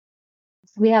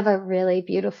 We have a really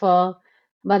beautiful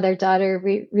mother-daughter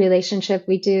relationship.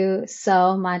 We do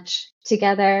so much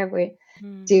together. We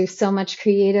Mm. do so much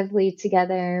creatively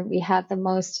together. We have the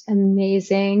most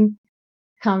amazing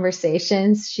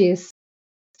conversations. She's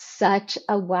such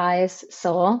a wise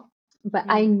soul, but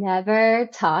I Mm. never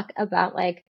talk about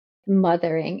like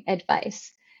mothering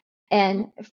advice.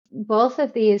 And both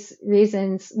of these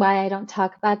reasons why I don't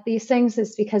talk about these things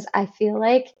is because I feel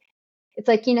like it's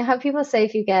like, how people say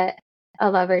if you get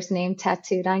a lover's name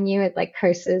tattooed on you, it like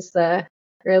curses the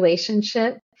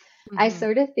relationship. I Mm-hmm.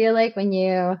 sort of feel like when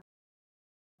you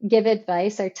give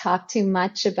advice or talk too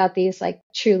much about these like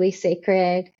truly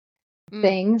sacred Mm.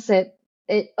 things,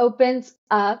 it opens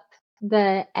up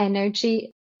the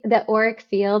energy, the auric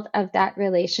field of that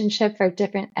relationship for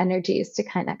different energies to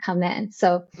kind of come in.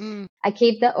 So Mm. I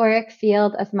keep the auric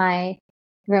field of my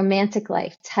romantic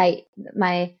life tight,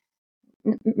 my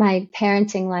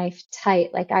parenting life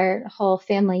tight. Like our whole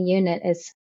family unit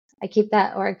is, I keep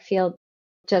that auric field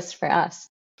just for us.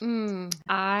 Mm.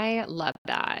 I love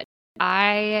that.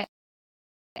 I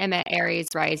am at Aries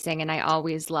rising and I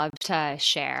always love to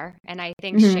share. And I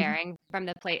think Hmm. sharing from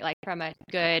the plate, like from a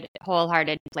good,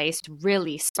 wholehearted place,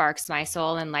 really sparks my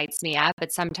soul and lights me up.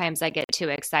 But sometimes I get too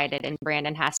excited and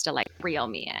Brandon has to like reel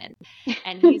me in.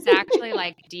 And he's actually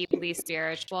like deeply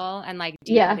spiritual and like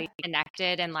Yeah. deeply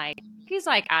connected and like he's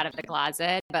like out of the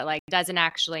closet, but like doesn't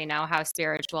actually know how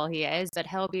spiritual he is. But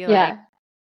he'll be like, Yeah.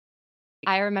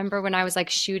 I remember when I was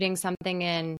like shooting something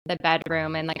in the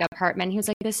bedroom and like apartment, he was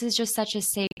like, this is just such a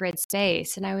sacred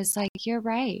space. And I was like, you're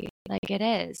right. Like it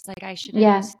is. Like I shouldn't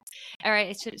Yeah. just, all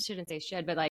right, shouldn't say should,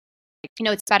 but like,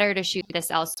 it's better to shoot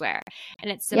this elsewhere. And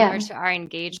it's similar Yeah. to our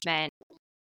engagement.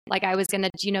 Like I was going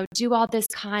to, do all this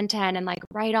content and like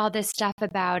write all this stuff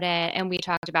about it. And we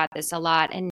talked about this a lot.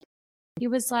 And he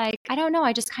was like, I don't know.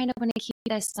 I just kind of want to keep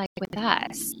this like with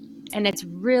us. And it's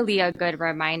really a good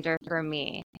reminder for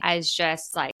me as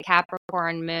just like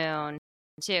Capricorn moon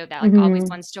too, that like always Hmm.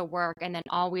 wants to work and then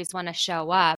always want to show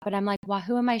up. But I'm like, well,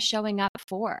 who am I showing up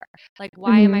for? Like,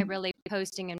 why am I Hmm. really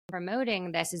posting and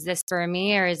promoting this? Is this for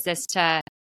me or is this to,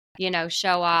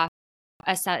 show off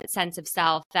a sense of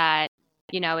self that,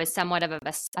 is somewhat of a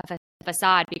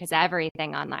facade because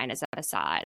everything online is a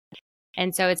facade.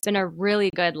 And so it's been a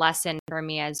really good lesson for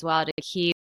me as well to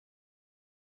keep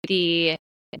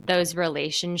those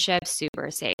relationships super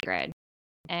sacred.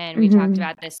 And we talked Mm-hmm.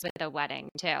 about this with the wedding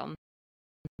too.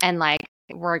 And like,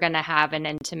 we're going to have an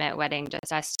intimate wedding,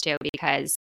 just us two,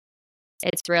 because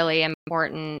it's really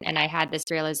important. And I had this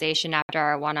realization after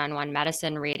our one-on-one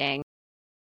medicine reading,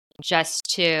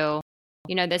 just to,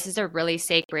 this is a really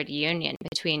sacred union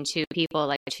between two people,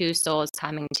 like two souls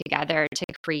coming together to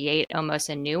create almost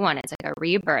a new one. It's like a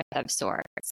rebirth of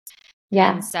sorts. And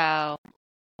Yeah. so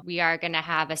we are going to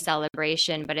have a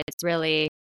celebration, but it's really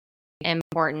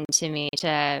important to me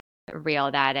to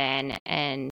reel that in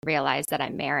and realize that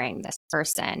I'm marrying this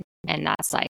person. And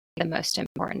that's like the most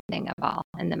important thing of all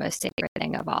and the most sacred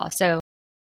thing of all. So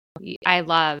I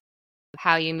love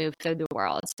how you move through the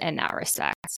world in that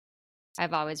respect.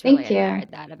 I've always really Thank you.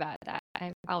 admired that about that.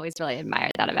 I've always really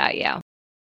admired that about you.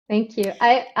 Thank you.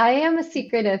 I am a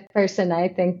secretive person, I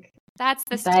think, That's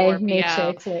the by Scorpio.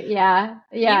 nature too. Yeah.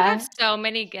 You have Yeah. so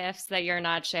many gifts that you're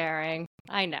not sharing.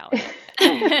 I know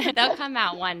it. They'll come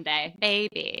out one day,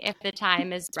 maybe, if the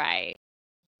time is right.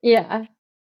 Yeah.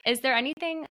 Is there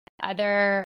anything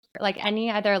other, like any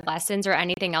other lessons or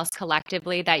anything else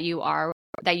collectively that you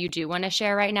do want to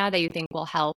share right now that you think will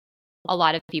help a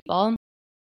lot of people?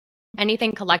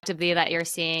 Anything collectively that you're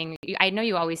seeing? I know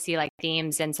you always see like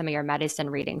themes in some of your medicine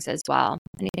readings as well.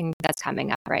 Anything that's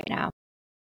coming up right now?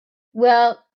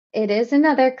 Well, it is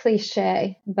another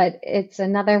cliche, but it's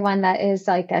another one that is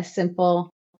like a simple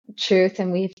truth,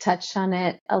 and we've touched on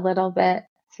it a little bit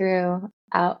throughout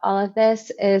all of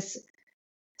this, is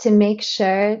to make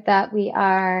sure that we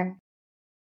are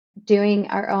doing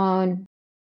our own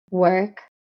work,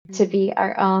 to Mm, be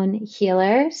our own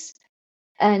healers,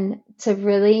 and to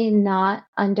really not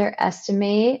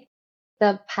underestimate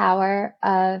the power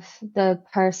of the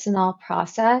personal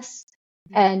process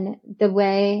mm, and the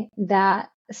way that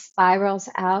spirals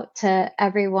out to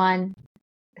everyone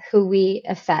who we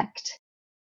affect.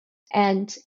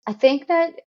 And I think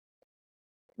that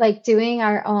like doing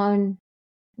our own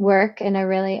work in a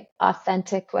really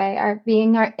authentic way, or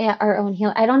being our own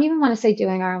healer. I don't even want to say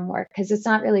doing our own work because it's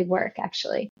not really work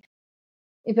actually.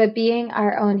 But being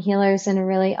our own healers in a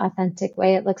really authentic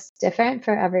way, it looks different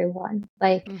for everyone.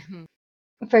 Like mhm,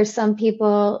 for some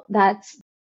people, that's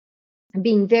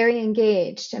being very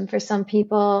engaged. And for some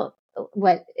people,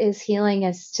 what is healing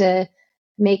is to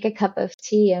make a cup of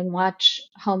tea and watch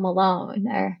Home Alone,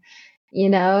 or,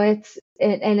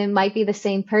 and it might be the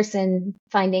same person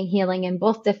finding healing in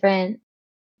both different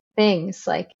things.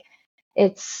 Like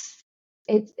it's,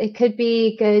 it could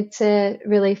be good to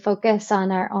really focus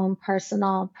on our own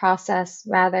personal process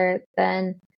rather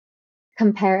than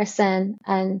comparison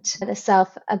and the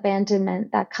self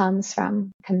abandonment that comes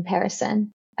from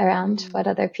comparison around mm. what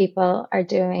other people are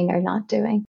doing or not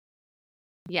doing.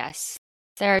 Yes.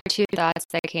 There are two thoughts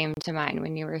that came to mind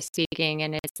when you were speaking,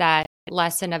 and it's that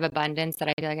lesson of abundance that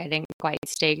I feel like I didn't quite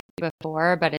state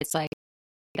before, but it's like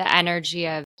the energy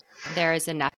of there is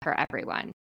enough for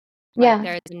everyone. Like Yeah.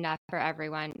 there is enough for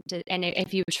everyone. And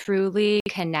if you truly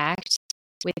connect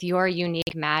with your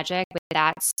unique magic, with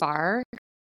that spark,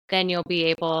 then you'll be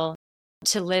able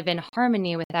to live in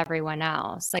harmony with everyone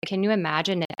else. Like, can you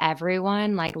imagine if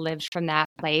everyone like lived from that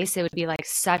place? It would be like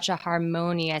such a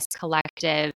harmonious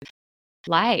collective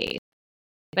life.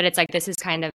 But it's like, this is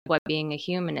kind of what being a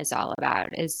human is all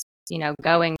about, is,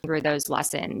 going through those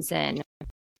lessons and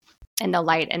the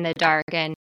light and the dark.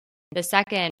 And the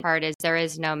second part is there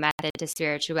is no method to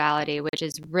spirituality, which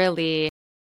is really,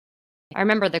 I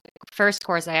remember the first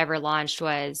course I ever launched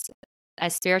was a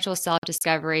spiritual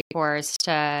self-discovery course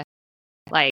to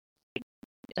like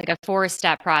like a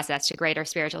 4-step process to greater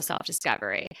spiritual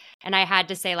self-discovery. And I had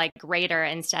to say like greater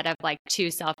instead of like to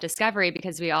self-discovery,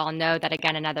 because we all know that,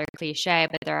 again, another cliche,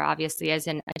 but there obviously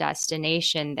isn't a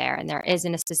destination there and there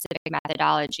isn't a specific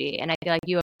methodology. And I feel like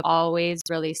you have always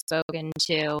really spoken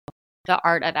to the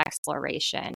art of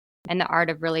exploration and the art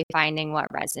of really finding what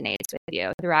resonates with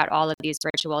you throughout all of these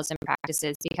rituals and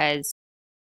practices, because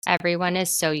everyone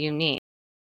is so unique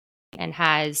and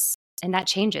and that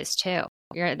changes too.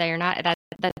 They're not,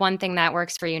 that one thing that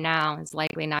works for you now is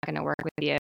likely not going to work with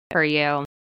you for you,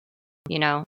 you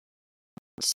know,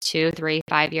 2, 3,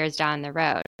 5 years down the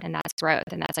road. And that's growth.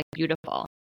 And that's like beautiful.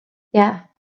 Yeah.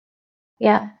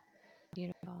 Yeah.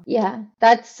 Beautiful. Yeah.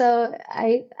 That's so,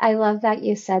 I love that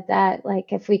you said that.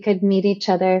 Like if we could meet each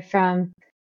other from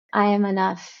I am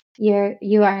enough,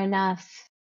 you are enough,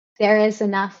 there is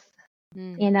enough,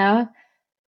 Mm. you know,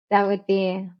 that would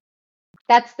be,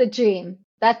 that's the dream.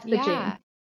 That's the Yeah. dream.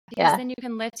 Because Yeah. then you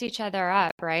can lift each other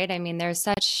up, right? I mean, there's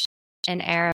such an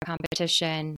air of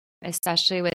competition,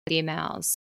 especially with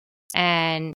females.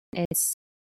 And it's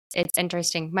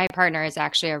interesting. My partner is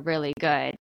actually a really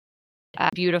good a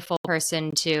beautiful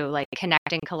person to like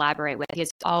connect and collaborate with.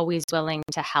 He's always willing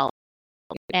to help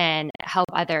and help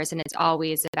others. And it's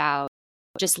always about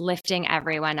just lifting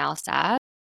everyone else up.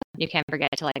 You can't forget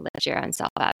to like lift your own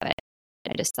self up. But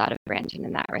I just thought of Brandon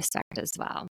in that respect as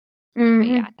well. But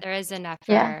yeah, there is enough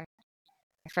for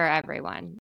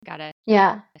everyone. Gotta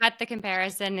cut the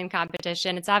comparison and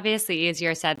competition. It's obviously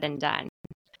easier said than done,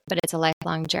 but it's a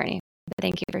lifelong journey. But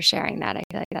thank you for sharing that. I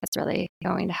feel like that's really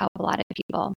going to help a lot of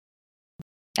people.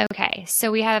 Okay,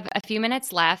 so we have a few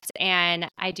minutes left, and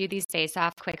I do these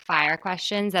face-off quick fire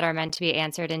questions that are meant to be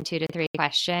answered in 2 to 3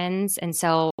 questions, and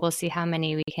so we'll see how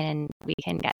many we can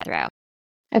get through.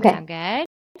 Okay. Sound good?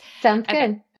 Sounds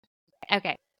good.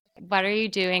 Okay. What are you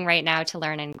doing right now to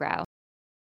learn and grow?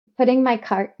 Putting my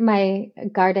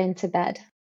garden to bed.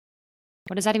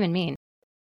 What does that even mean?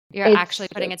 You're actually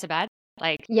putting it to bed?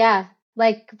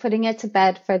 Like putting it to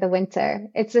bed for the winter.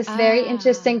 It's this very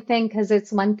interesting thing because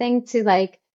it's one thing to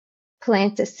like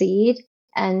plant a seed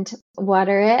and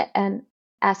water it and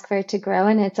ask for it to grow.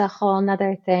 And it's a whole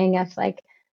nother thing of like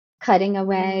cutting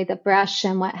away the brush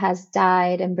and what has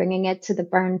died and bringing it to the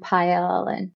burn pile.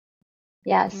 And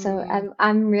so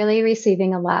I'm really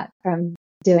receiving a lot from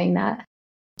doing that.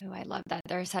 Oh, I love that.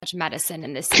 There's such medicine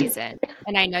in this season.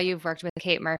 And I know you've worked with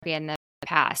Kate Murphy in the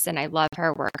past, and I love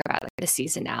her work about like the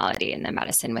seasonality and the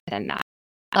medicine within that.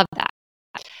 Love that.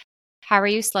 How are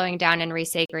you slowing down and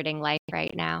resacreding life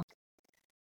right now?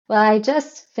 Well, I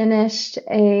just finished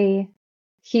a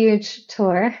huge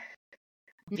tour.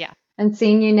 Yeah. I'm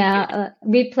seeing you now.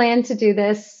 We planned to do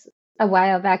this a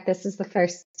while back. This is the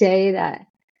first day that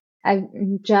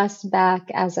I'm just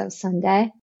back as of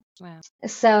Sunday. Wow.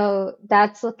 So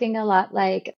that's looking a lot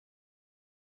like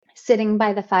sitting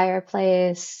by the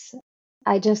fireplace.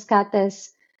 I just got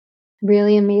this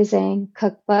really amazing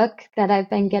cookbook that I've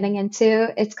been getting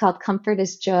into. It's called Comfort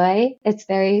is Joy. It's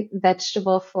very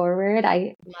vegetable forward.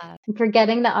 I'm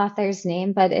forgetting the author's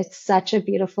name, but it's such a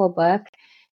beautiful book.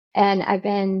 And I've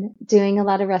been doing a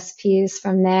lot of recipes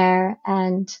from there,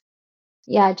 and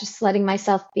just letting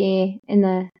myself be in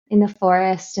the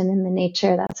forest and in the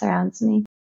nature that surrounds me.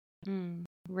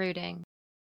 Rooting.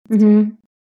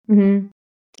 Mm-hmm. Mm-hmm.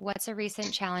 What's a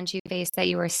recent challenge you faced that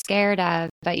you were scared of,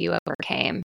 but you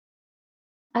overcame?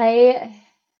 I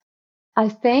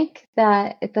think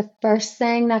that the first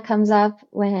thing that comes up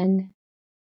when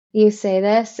you say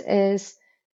this is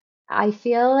I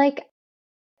feel like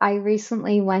I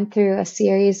recently went through a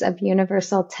series of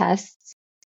universal tests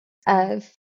of,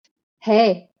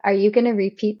 hey, are you going to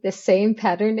repeat the same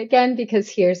pattern again? Because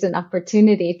here's an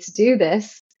opportunity to do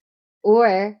this.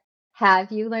 Or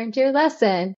have you learned your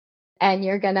lesson and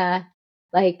you're going to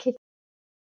like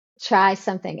try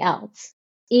something else,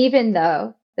 even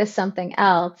though the something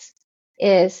else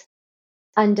is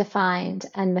undefined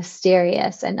and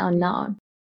mysterious and unknown.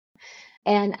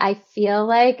 And I feel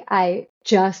like I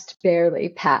just barely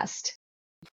passed.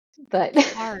 But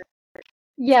it's hard.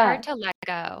 It's hard to let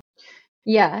go.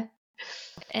 Yeah.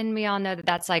 And we all know that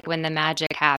that's like when the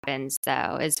magic happens,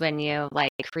 though, is when you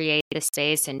like create the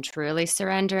space and truly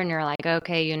surrender, and you're like,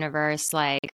 okay, universe,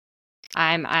 like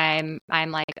I'm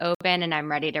like open and I'm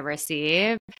ready to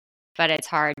receive, but it's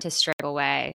hard to strip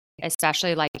away,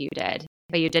 especially like you did,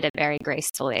 but you did it very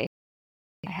gracefully,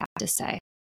 I have to say.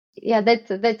 Yeah,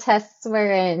 the tests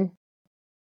were in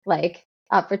like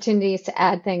opportunities to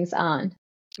add things on.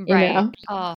 Right. You know?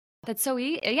 Oh, that's so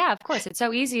easy. Yeah, of course. It's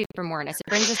so easy for moreness. It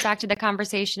brings us back to the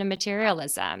conversation of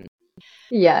materialism.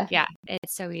 Yeah. Yeah,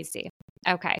 it's so easy.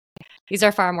 Okay. These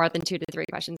are far more than 2 to 3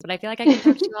 questions, but I feel like I could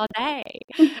talk to you all day,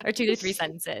 or 2 to 3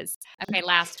 sentences. Okay,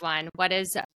 last one. What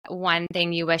is one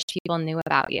thing you wish people knew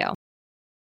about you?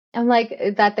 I'm like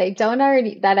that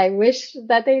I wish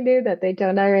that they knew that they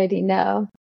don't already know.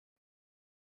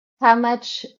 How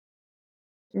much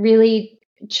really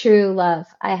true love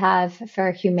I have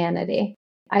for humanity.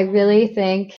 I really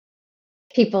think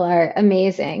people are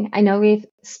amazing. I know we've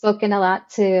spoken a lot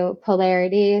to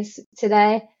polarities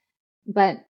today,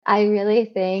 but I really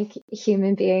think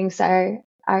human beings are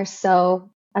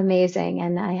so amazing,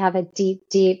 and I have a deep,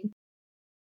 deep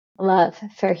love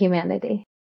for humanity.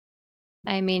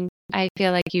 I mean, I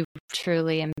feel like you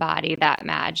truly embody that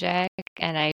magic,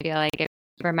 and I feel like it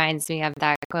reminds me of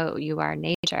that quote, "You are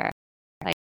nature."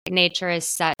 Like nature is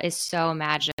so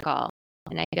magical,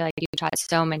 and I feel like you've taught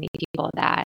so many people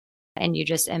that, and you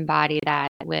just embody that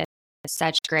with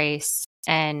such grace.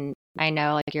 And I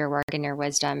know like your work and your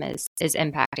wisdom is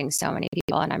impacting so many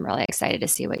people, and I'm really excited to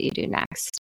see what you do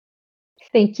next.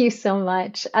 Thank you so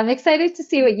much. I'm excited to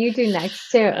see what you do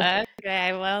next too. Okay,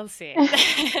 I will see.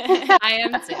 I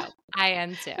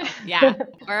am too. Yeah.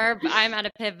 I'm at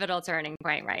a pivotal turning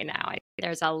point right now. I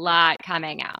there's a lot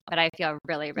coming out, but I feel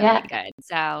really, really Yeah. good.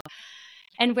 So,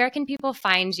 and where can people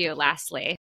find you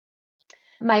lastly?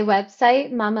 My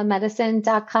website,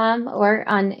 mamamedicine.com, or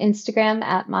on Instagram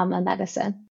at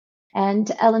mamamedicine.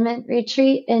 And Element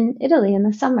Retreat in Italy in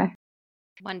the summer.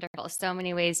 Wonderful. So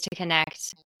many ways to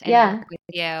connect and work Yeah. with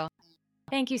you.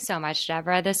 Thank you so much,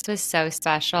 Deborah. This was so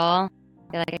special. I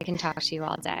feel like I can talk to you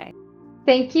all day.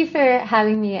 Thank you for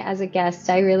having me as a guest.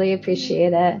 I really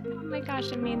appreciate it. Oh my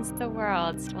gosh, it means the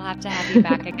world. We'll have to have you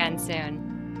back again soon.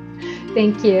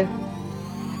 Thank you.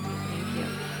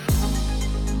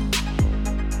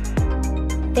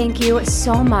 Thank you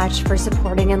so much for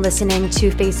supporting and listening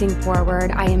to Facing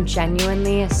Forward. I am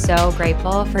genuinely so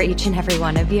grateful for each and every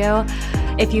one of you.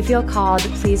 If you feel called,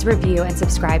 please review and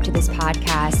subscribe to this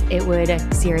podcast. It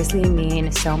would seriously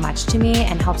mean so much to me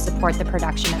and help support the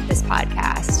production of this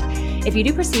podcast. If you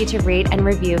do proceed to rate and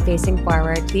review Facing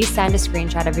Forward, please send a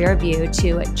screenshot of your review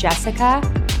to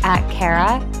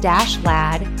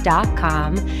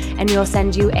jessica@cara-lad.com, and we will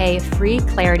send you a free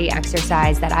clarity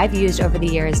exercise that I've used over the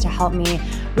years to help me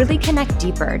really connect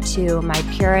deeper to my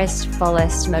purest,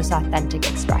 fullest, most authentic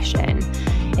expression.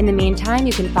 In the meantime,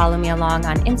 you can follow me along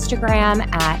on Instagram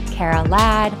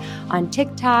 @CaraLad, on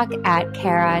TikTok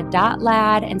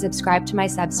 @cara.lad, and subscribe to my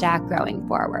Substack, Growing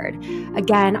Forward.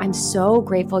 Again, I'm so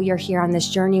grateful you're here on this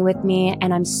journey with me,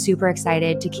 and I'm super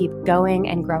excited to keep going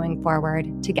and growing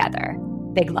forward together.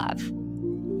 Big love.